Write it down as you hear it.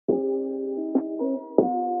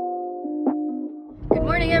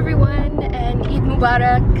morning everyone, and Eid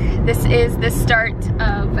Mubarak. This is the start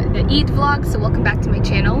of the Eid vlog, so welcome back to my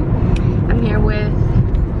channel. I'm here with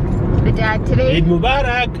the dad today. Eid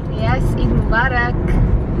Mubarak! Yes, Eid Mubarak.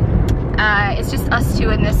 It's just us two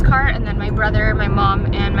in this car, and then my brother, my mom,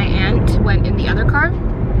 and my aunt went in the other car.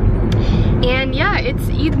 And yeah, it's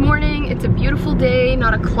Eid morning. It's a beautiful day,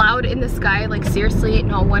 not a cloud in the sky, like seriously,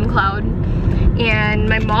 not one cloud. And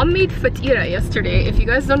my mom made fatira yesterday. If you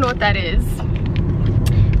guys don't know what that is,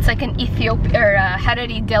 it's like an Ethiopian or a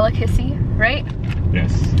Harari delicacy, right?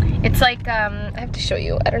 Yes. It's like, I have to show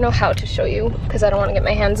you. I don't know how to show you because I don't want to get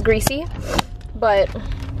my hands greasy. But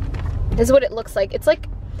this is what it looks like. It's like,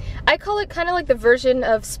 I call it kind of like the version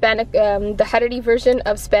of the Harari version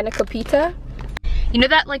of spanakopita. You know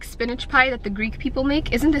that like spinach pie that the Greek people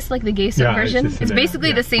make? Isn't this like the geisha version? It's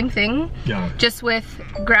basically the same thing, just with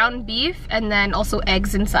ground beef and then also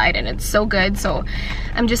eggs inside, and it's so good. So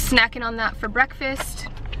I'm just snacking on that for breakfast.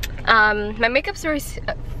 My makeup's very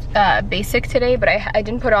basic today, but I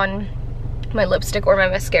didn't put on my lipstick or my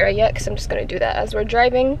mascara yet because I'm just gonna do that as we're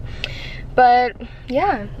driving. But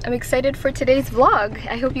yeah, I'm excited for today's vlog.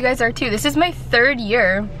 I hope you guys are too. This is my 3rd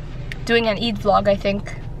year doing an Eid vlog, I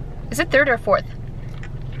think. Is it 3rd or 4th?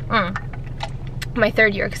 My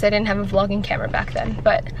 3rd year, because I didn't have a vlogging camera back then,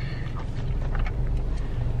 but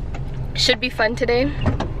should be fun today.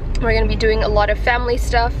 We're gonna be doing a lot of family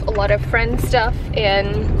stuff, a lot of friend stuff,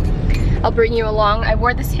 and I'll bring you along. I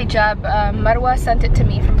wore this hijab. Marwa sent it to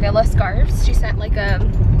me from Villa Scarves. She sent like a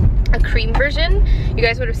cream version. You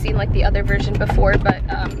guys would have seen like the other version before, but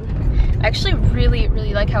I actually really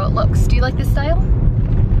like how it looks. Do you like this style?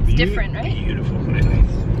 It's different, right? Beautiful, very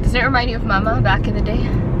nice. Doesn't it remind you of Mama back in the day?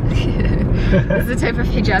 It's the type of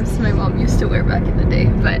hijabs my mom used to wear back in the day.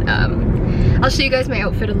 But I'll show you guys my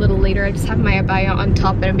outfit a little later. I just have my abaya on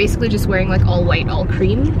top, and I'm basically just wearing like all white, all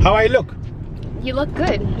cream. How I look? You look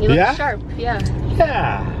good. You look sharp. Yeah.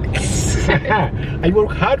 Yeah. I work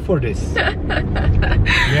hard for this.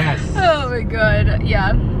 Yes. Oh my god.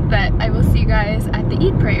 Yeah. But I will see you guys at the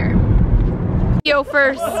Eid prayer. Yo,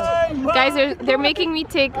 first, guys, they're making me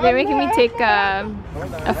take a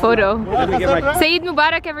photo. Say Eid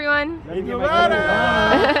Mubarak, everyone. Eid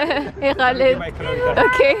Mubarak. Hey Khalid.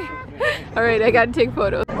 Okay. All right, I gotta take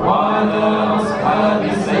photos.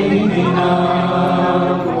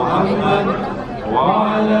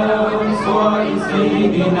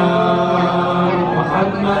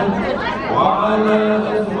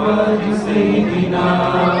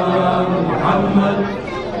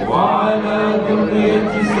 وعلى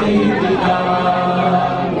ذرية سيدنا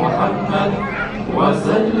محمد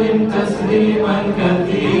وسلم تسليما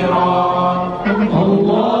كثيرا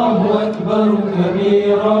الله أكبر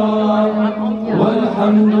كبيرا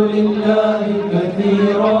والحمد لله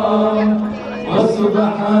كثيرا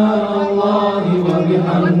وسبحان الله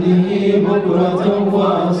وبحمده بكرة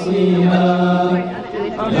وأصيلا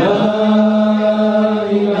لا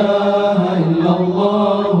إله إلا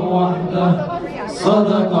الله وحده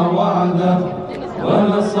صدق وعده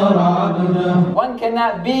ونصر عبده. One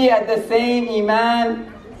cannot be at the same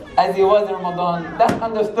iman as he was in Ramadan. That's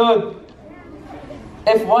understood.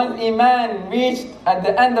 If one's iman reached at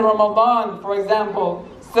the end of Ramadan, for example,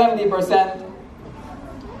 70%,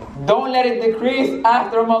 don't let it decrease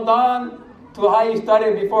after Ramadan to how you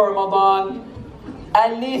started before Ramadan.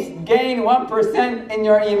 At least gain 1% in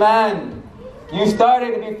your iman. You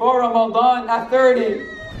started before Ramadan at 30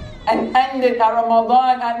 and ended at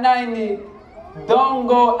Ramadan at 90. Don't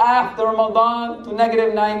go after Ramadan to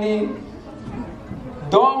 -90.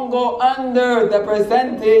 Don't go under the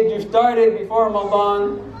percentage you started before Ramadan.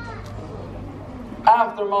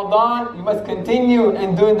 After Ramadan, you must continue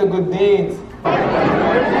in doing the good deeds.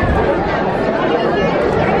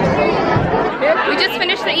 We just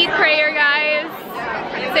finished the Eid prayer, guys.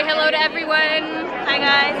 Say hello to everyone. Hi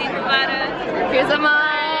guys, Eid Mubarak. Here's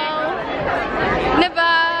Amal.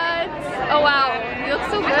 Nabat. Oh wow, you look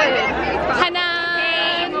so good. Hanan.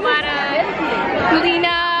 Hey, Mubarak.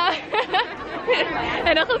 Lena.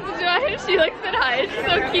 And she like said hi. She's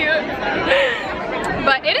so cute.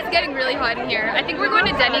 But it is getting really hot in here. I think we're going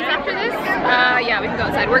to Denny's after this. Yeah, we can go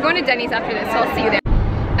outside. We're going to Denny's after this, so I'll see you there.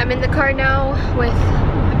 I'm in the car now with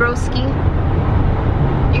the broski.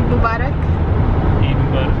 Eid Mubarak. Eid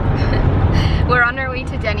Mubarak. We're on our way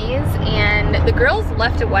to Denny's, and the girls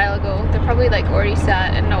left a while ago. They're probably like already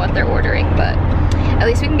sat and know what they're ordering, but at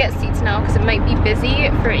least we can get seats now because it might be busy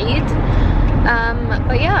for Eid.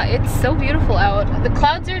 But yeah, it's so beautiful out. The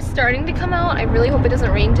clouds are starting to come out. I really hope it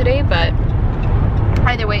doesn't rain today, but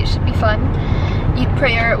either way, it should be fun. Eid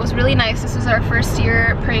prayer, it was really nice. This was our first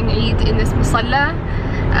year praying Eid in this musalla,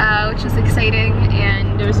 which was exciting,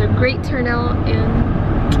 and there was a great turnout, and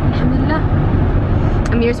Alhamdulillah.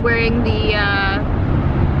 Amir's wearing the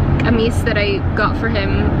amis that I got for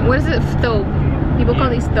him. What is it? Thobe. People call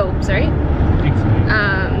these thobes, right?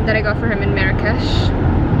 That I got for him in Marrakesh.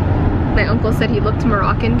 My uncle said he looked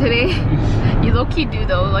Moroccan today. You low-key do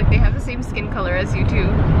though, like they have the same skin color as you too.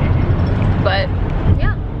 But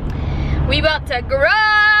yeah, we about to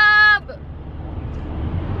grub!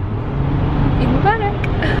 Eid Mubarak!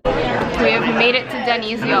 We have made it to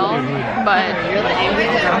Denny's, y'all, but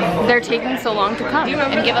they're taking so long to come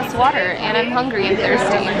and give us water, and I'm hungry and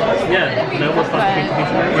thirsty. Yeah, that was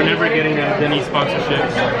we're never getting a Denny's sponsorship.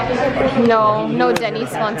 No Denny's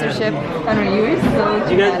sponsorship. I don't know,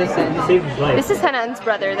 you guys saved his life. This is Hanan's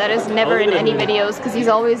brother that is never in any videos because he's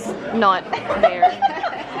always not there.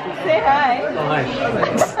 Say hi. Oh, hi.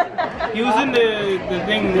 He was in the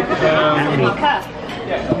thing,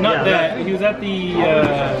 not that, he was at the,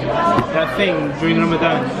 that thing during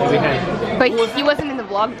Ramadan that we had. But he wasn't in the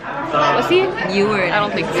vlog, was he? You were. I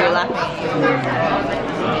don't think so. Laughing.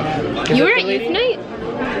 You were at youth night?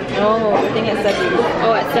 Oh, I think at Sabri.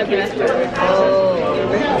 Oh, at Sabri. Oh.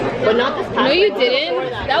 But not this past. No, you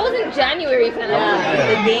didn't. That was in January, fam. Yeah.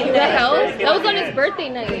 The game The hell? That was on his birthday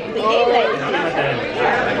night. The game night.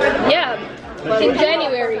 Yeah. In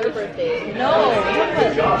January. No.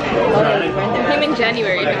 Came in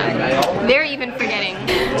January. They're even forgetting.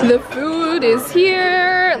 The food is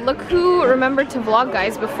here. Look who remembered to vlog,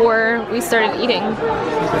 guys, before we started eating.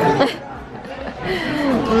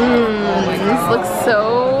 This looks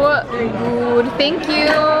so good. Thank you.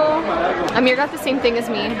 Amir got the same thing as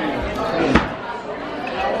me.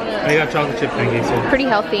 I got chocolate chip pancakes. So. Pretty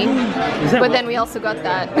healthy. But then we also got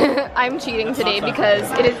that. I'm cheating today because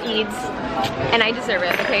it is Eid's and I deserve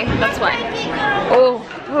it, okay? That's why. Oh.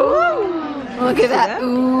 Ooh. Look at that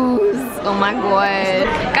ooze. Oh my god.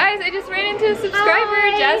 Guys, I just ran into a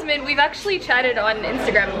subscriber, Jasmine. We've actually chatted on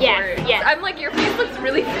Instagram before. Yes. I'm like, your face looks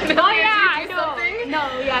really familiar. Oh yeah, I know. No,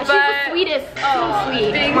 yeah, she's the sweetest. So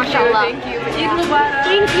sweet. Mashallah. Thank you. Eid Mubarak.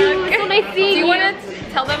 Thank you. It's so nice seeing you. Do you want to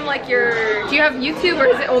tell them like your, do you have YouTube or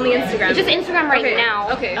is it only Instagram? It's just Instagram right now.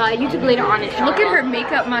 Okay. YouTube later on. Look at her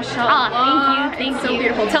makeup, mashallah. Thank you. So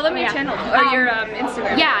beautiful. Tell them your channel or your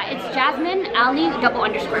Instagram. Yeah, it's Jasmine Ali _.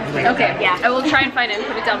 Okay. Yeah. I will try and find it and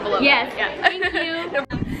put it down below. Yes. Yeah. Thank you.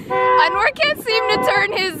 Anwar can't seem to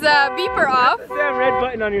turn his beeper off. That red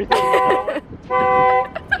button on your thing.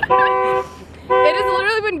 It has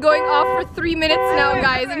literally been going off for 3 minutes now,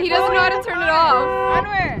 guys, and he doesn't know how to turn it off.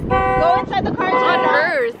 Anwar, go inside the car. On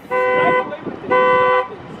earth.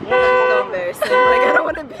 That's so embarrassing. Like, I don't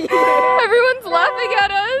want to be here. Everyone's laughing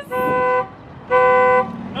at us.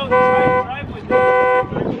 No, drive with me.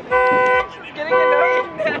 It's getting annoying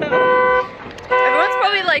now. Everyone's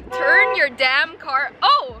probably like, turn your damn car.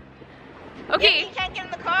 Oh! Okay. He can't get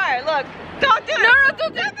in the car. Look. Don't do it. No,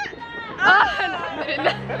 don't do it.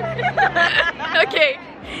 Okay,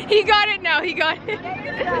 he got it now, he got it.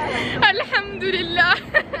 Alhamdulillah.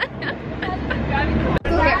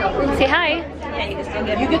 Say hi.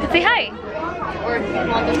 You get to say hi.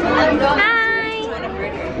 Hi.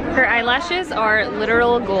 Her eyelashes are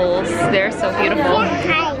literal goals. They're so beautiful.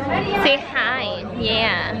 Say hi.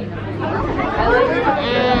 Yeah.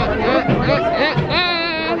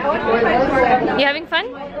 You having fun?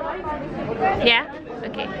 Yeah?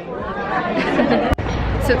 Okay.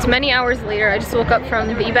 So it's many hours later. I just woke up from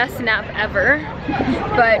the best nap ever.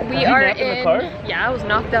 But we are in... Yeah, I was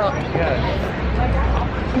knocked out.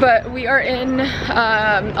 But we are in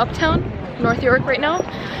Uptown, North York right now.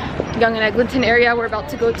 Young and Eglinton area. We're about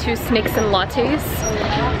to go to Snakes and Lattes.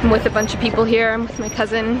 I'm with a bunch of people here. I'm with my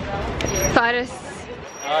cousin, Faris.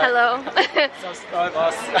 Hello. Subscribe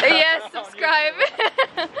us. Yes, subscribe.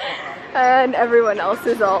 And everyone else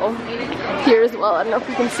is all here as well. I don't know if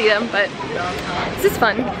you can see them, but this is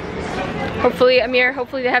fun. Hopefully, Amir,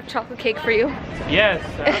 hopefully they have chocolate cake for you. Yes.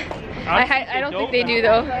 I don't think they do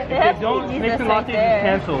though. If they don't, Snakes and Lattes is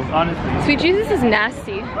cancelled, honestly. Sweet Jesus is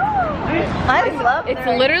nasty. I love it. It's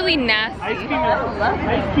literally nasty. Ice cream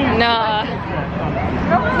is... Nah.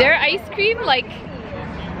 Their ice cream, like...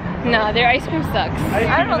 Nah, their ice cream sucks.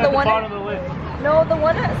 I don't know, the one... Bottom of the list. No, the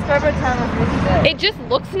one at Scarborough Town was really good. It just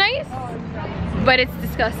looks nice, but it's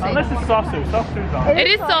disgusting. Unless it's soft serve. Soft serve's on. It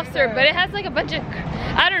is soft serve, but it has like a bunch of...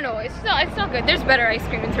 I don't know, it's not good. There's better ice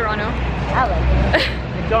cream in Toronto. I like it.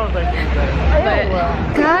 McDonald's ice cream is better.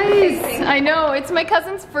 But guys, I know, it's my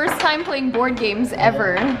cousin's first time playing board games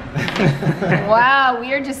ever. Wow,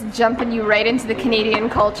 we are just jumping you right into the Canadian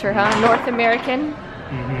culture, huh? North American?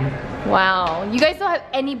 Wow, you guys don't have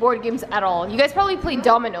any board games at all. You guys probably play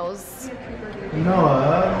dominoes.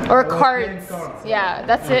 No. Or cards. Yeah,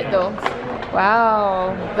 that's it though.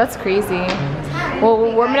 Wow, that's crazy. Well,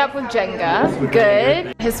 we're warming up with Jenga.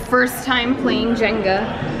 Good. His first time playing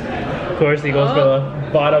Jenga. Of course, he goes for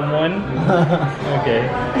the bottom one. Okay.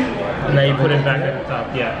 And now you put it back at the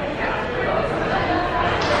top. Yeah.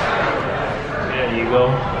 There you go.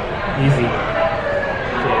 Easy.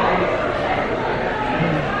 Okay.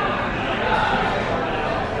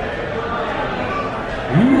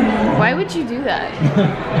 Why would you do that?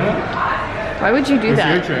 Why would you do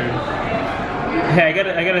that? It's your turn. Hey, I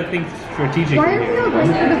gotta think strategically. Why are we all going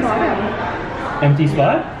to the bottom? Empty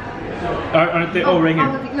spot? Aren't they? Oh, right here.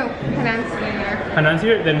 No, Hanan's there. Hanan's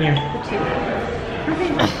here? Then here.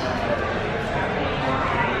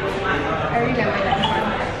 I already done my next one.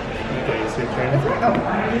 Okay, it's your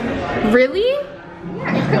turn. Really?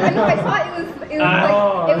 Yeah, because I know I thought it was moving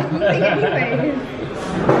anyway.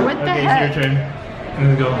 What the Okay, heck? it's your turn.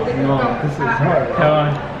 Let's go. No, this is hard. Come on.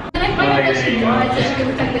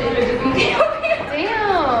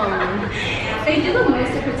 Damn. They do the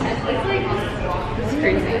most to pretend. It's like, This is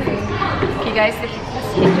crazy. Okay guys, the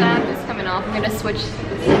hijab is coming off. I'm gonna switch.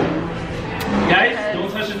 Guys, don't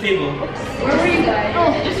touch the table. where were you guys?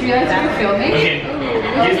 Oh, I just realized we were filming. Okay.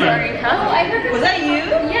 Here's Sorry, one. huh? I heard Was that you?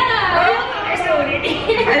 Yeah. I don't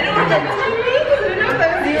know what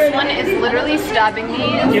that This one is literally stabbing me.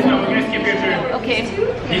 Here's one. We're gonna skip your turn. Okay,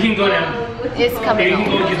 You can go now. it's Okay, coming you can off.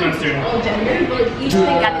 go with this one's turn.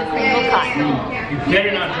 They got the crinkle cut. You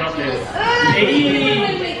better not drop this.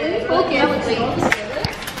 Hey!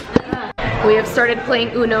 We have started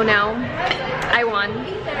playing Uno now. I won,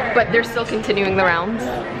 but they're still continuing the rounds.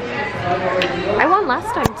 I won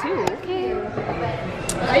last time too, okay.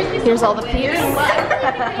 Here's all the peeps.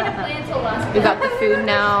 We got the food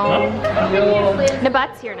now.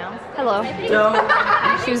 Nabat's here now. Hello.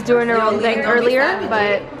 She was doing her own thing earlier,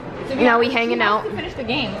 but now we hanging out. Finish the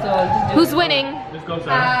game, so just Who's winning? Let's go,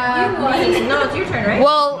 Sarah. No, it's your turn, right?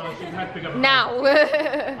 Well, She has to pick up. now.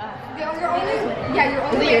 You're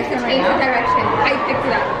only way to change the direction. I picked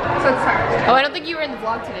it up, so it's hard. Oh, I don't think you were in the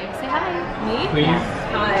vlog today. Say hi. Me? Please.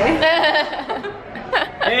 Hi.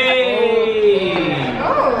 Hey!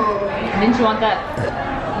 Oh. Didn't you want that?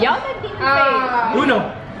 Y'all that didn't Uno!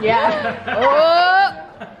 Yeah.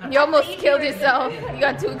 Oh, you almost killed yourself. You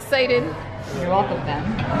got too excited. You're welcome, then.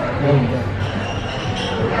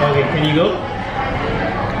 Okay, can you go?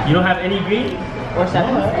 You don't have any green? Or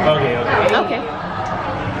 7. Okay, okay. Okay.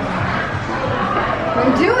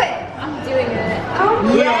 Do it. I'm doing it. Oh,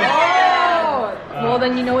 Well,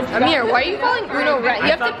 then you know what you got. Amir, why are you calling Uno red? You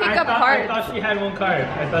have to pick up I cards. thought she had one card.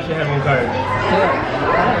 I thought she had one card.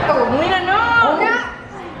 Oh, Melina, no!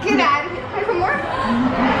 get out of here. Can I put more?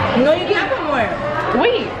 No, you can't put more.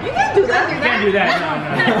 Wait, you can't do that. You can't do that.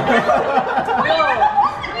 No,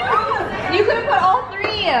 no. You could have put all 3.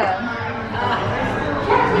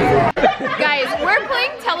 Guys, we're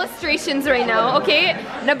playing telestrations right now, okay?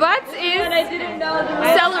 Nabat's is I didn't know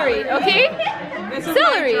the celery, okay?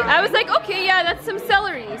 Celery. I was like, okay, yeah, that's some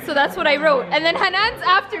celery. So that's what I wrote. And then Hanan's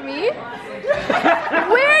after me.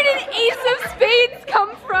 Where did Ace of Spades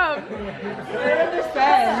come from?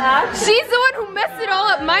 She's the one who messed it all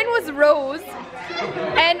up. Mine was rose.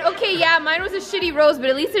 And okay, yeah, mine was a shitty rose, but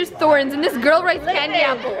at least there's thorns. And this girl writes candy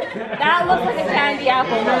apple. That looks like a candy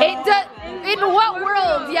apple. It does. In what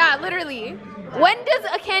world? Yeah, literally. When does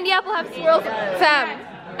a candy apple have swirls? Fam.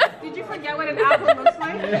 Did you forget what an apple looks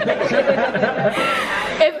like?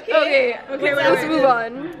 Okay, let's move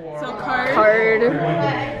on. So card.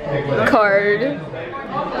 Card.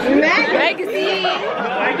 Magazine.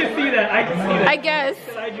 I can see that. I can see that. I guess.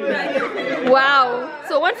 I do that. Wow.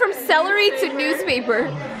 So it went from celery to newspaper.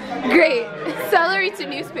 Great. Celery to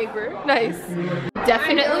newspaper. Nice.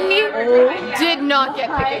 Definitely did not get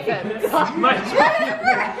picket fence.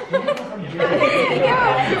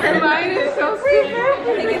 Mine is so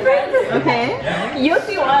stupid. Okay. You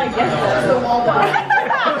see why I guess the wall bar.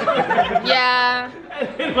 Yeah.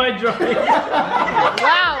 In my drawing.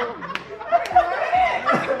 Wow.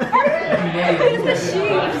 It's the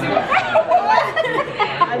sheep.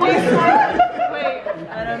 Wait,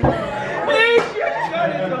 I don't know.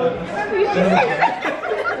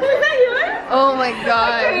 Oh my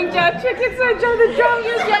god. Chickens are Joe the drum.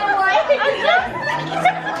 You get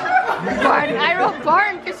Barn. I wrote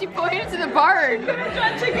barn because she pointed to the barn.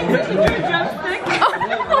 chickens to your drumstick. Oh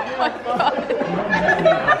my god.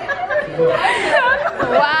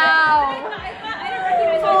 Wow.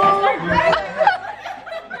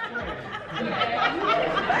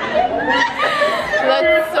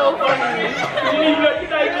 That's so funny.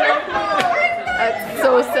 That's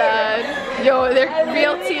so sad. Yo, they're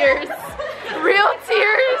real tears. Real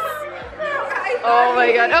tears. Oh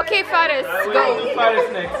my god. Okay, Faris, go.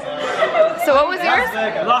 Faris next. So So what was yours?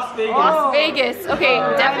 Las Vegas. Las Vegas. Okay,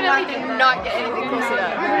 definitely did not get anything close to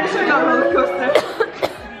that.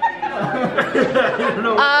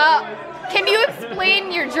 Can you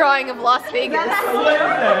explain your drawing of Las Vegas?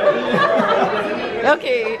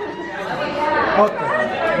 Okay.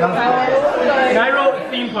 I wrote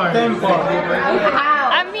theme park. I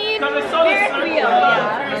mean, Ferris wheel,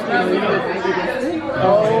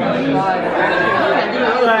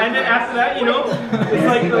 And then after that, you know, it's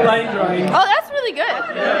like the line drawing. oh, that's really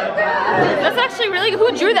good. That's actually really good.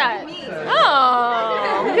 Who drew that?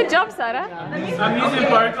 Oh, good job, Sarah. Amusement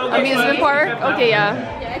park. Okay, Amusement park? Okay, yeah.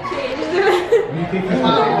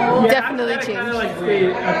 Definitely Kind of changed. like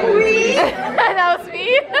stayed. That was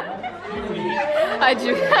me. I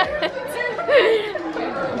drew that.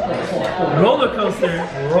 Roller coaster.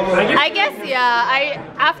 I guess, yeah.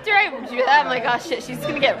 After I drew that, I'm like, oh shit, she's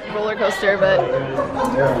gonna get roller coaster, but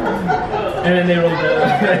And then they rolled it.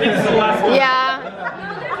 I think it's the last one. yeah.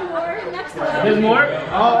 There's more?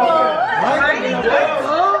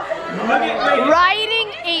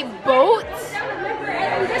 Riding a boat?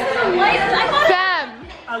 Bam.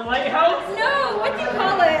 A lighthouse? No, what do you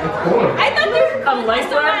call it? I thought there was A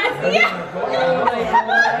life raft? Yeah.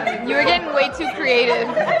 You were getting way too creative.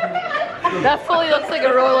 That fully looks like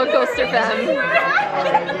a roller coaster, fam.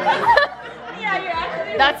 Yeah, you're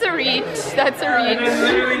actually. That's a reach. That's a And reach. then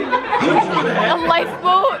literally, A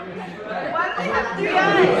lifeboat? Why do they have 3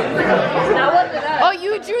 eyes? That wasn't us. Oh,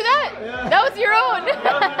 you drew that? That was your own.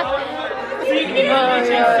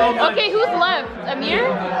 Okay, who's left? Amir?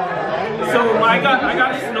 So I got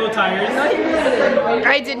snow tires.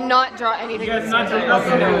 I did not draw You anything. guys not just up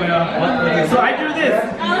and down. So I drew this.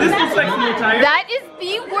 This looks like snow tires. That is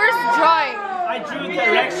the worst drawing. I drew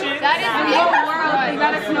directions. That is the worst drawing.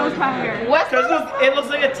 Got a snow tire. What? Because it looks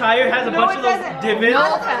like a tire has a bunch of those divots.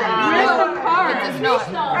 No, fam. Where's the car? It does not.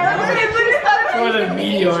 For the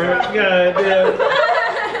meteor. God damn.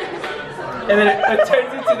 And then it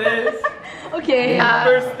turns into this. Okay.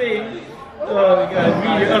 First thing. Oh my god,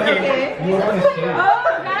 meteor. Okay.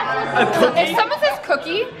 A If cookie. someone says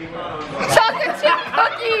cookie, chocolate chip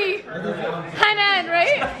cookie. Hanan,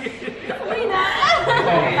 right?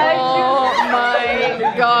 Oh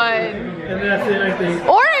my god. And that's it, I think.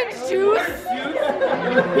 Orange juice?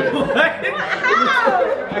 What?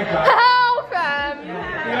 How, fam?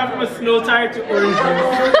 We got from a snow tire to orange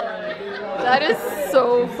juice. That is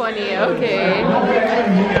so funny. Okay. I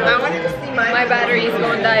wanted to see my battery is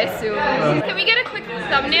going to die soon. Can we get a quick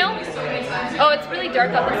thumbnail? Oh, it's really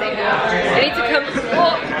dark out this angle. I need to come.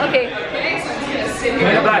 Oh, okay.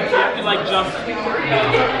 Back, you have to like jump.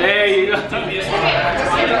 There you go.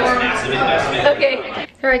 Okay.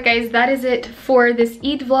 Alright guys, that is it for this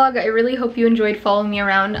Eid vlog. I really hope you enjoyed following me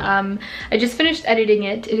around. I just finished editing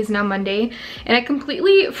it. It is now Monday. And I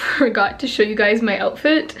completely forgot to show you guys my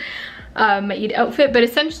outfit. My Eid outfit. But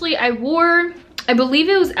essentially I wore, I believe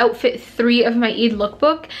it was outfit 3 of my Eid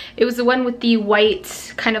lookbook. It was the one with the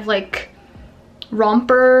white kind of like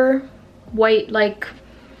romper, white like,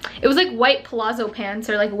 it was like white palazzo pants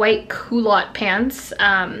or like white culotte pants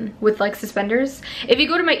with like suspenders. If you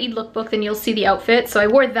go to my Eid lookbook, then you'll see the outfit. So I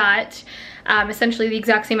wore that, essentially the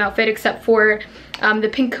exact same outfit except for the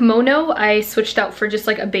pink kimono. I switched out for just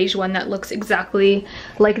like a beige one that looks exactly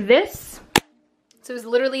like this. So it was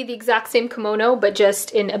literally the exact same kimono, but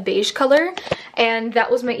just in a beige color. And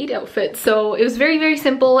that was my Eid outfit. So it was very, very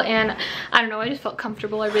simple. And I don't know, I just felt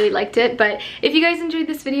comfortable. I really liked it. But if you guys enjoyed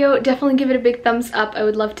this video, definitely give it a big thumbs up. I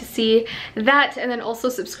would love to see that. And then also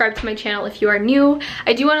subscribe to my channel if you are new.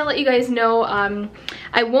 I do want to let you guys know, I'm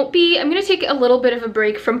going to take a little bit of a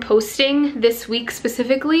break from posting this week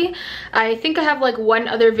specifically. I think I have like one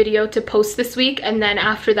other video to post this week. And then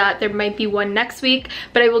after that, there might be one next week.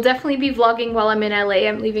 But I will definitely be vlogging while I'm in LA.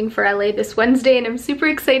 I'm leaving for LA this Wednesday and I'm super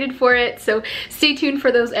excited for it. So stay tuned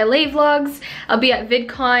for those LA vlogs. I'll be at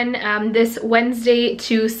VidCon this Wednesday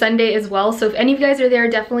to Sunday as well. So if any of you guys are there,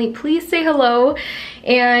 definitely please say hello.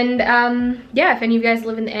 And yeah, if any of you guys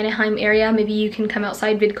live in the Anaheim area, maybe you can come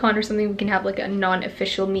outside VidCon or something. We can have like a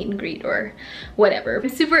non-official meet and greet or whatever. I'm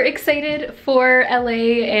super excited for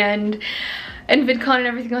LA and VidCon and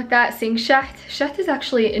everything like that. Seeing Shaht. Shaht is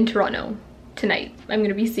actually in Toronto tonight. I'm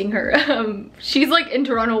gonna be seeing her. She's like in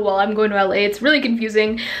Toronto while I'm going to LA. It's really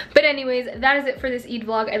confusing. But anyways, that is it for this Eid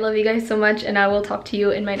vlog. I love you guys so much and I will talk to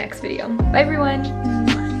you in my next video. Bye everyone.